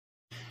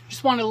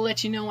Just wanted to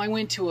let you know I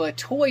went to a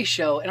toy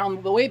show, and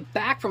on the way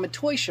back from a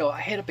toy show, I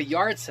hit up a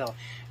yard sale.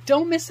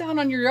 Don't miss out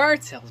on your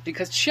yard sales,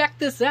 because check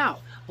this out.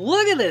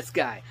 Look at this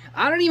guy.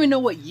 I don't even know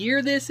what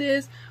year this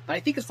is, but I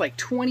think it's like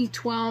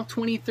 2012,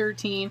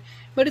 2013,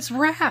 but it's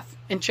Raph.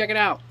 And check it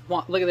out.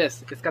 Look at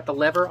this. It's got the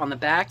lever on the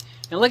back,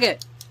 and look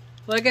at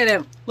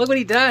him. Look what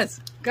he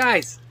does.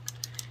 Guys,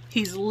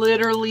 he's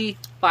literally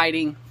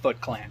fighting Foot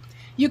Clan.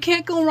 You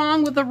can't go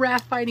wrong with the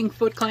Raph fighting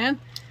Foot Clan.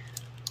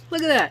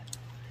 Look at that.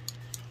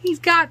 He's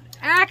got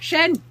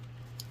action.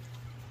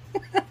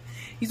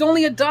 He's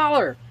only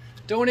 $1.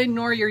 Don't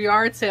ignore your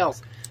yard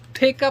sales.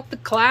 Pick up the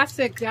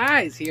classic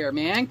guys here,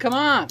 man. Come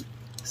on.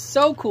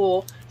 So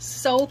cool.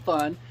 So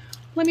fun.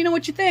 Let me know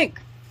what you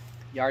think.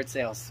 Yard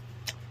sales.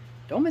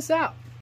 Don't miss out.